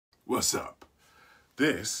What's up?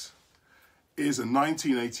 This is a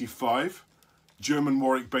 1985 German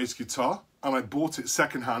Warwick bass guitar, and I bought it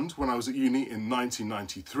secondhand when I was at uni in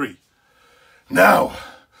 1993. Now,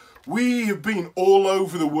 we have been all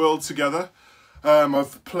over the world together.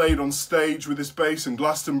 I've played on stage with this bass in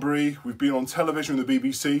Glastonbury, we've been on television with the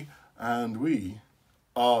BBC, and we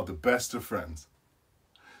are the best of friends.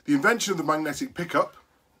 The invention of the magnetic pickup,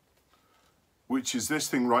 which is this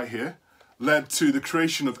thing right here, led to the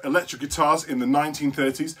creation of electric guitars in the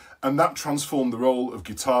 1930s, and that transformed the role of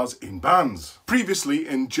guitars in bands. Previously,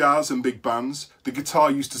 in jazz and big bands, the guitar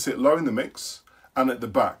used to sit low in the mix and at the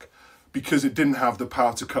back because it didn't have the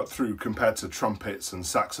power to cut through compared to trumpets and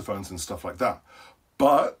saxophones and stuff like that.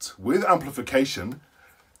 But with amplification,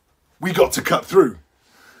 we got to cut through.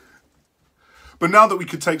 But now that we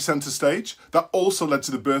could take centre stage, that also led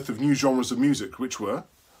to the birth of new genres of music, which were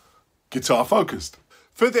guitar focused.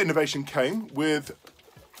 Further innovation came with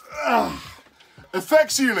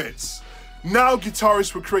effects units. Now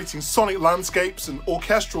guitarists were creating sonic landscapes and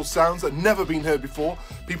orchestral sounds that had never been heard before.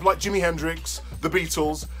 People like Jimi Hendrix, the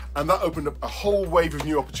Beatles, and that opened up a whole wave of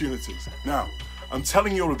new opportunities. Now, I'm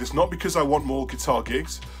telling you all of this not because I want more guitar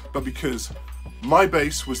gigs, but because my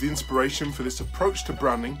bass was the inspiration for this approach to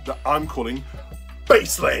branding that I'm calling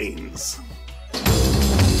bass lanes.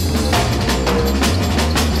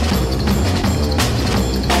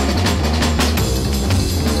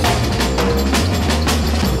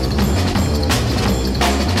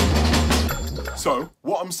 So,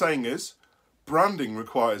 what I'm saying is, branding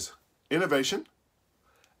requires innovation,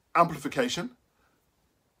 amplification,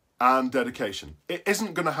 and dedication. It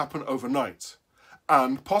isn't going to happen overnight.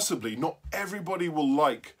 And possibly not everybody will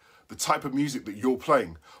like the type of music that you're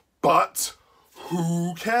playing. But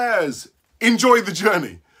who cares? Enjoy the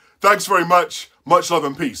journey. Thanks very much. Much love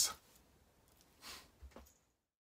and peace.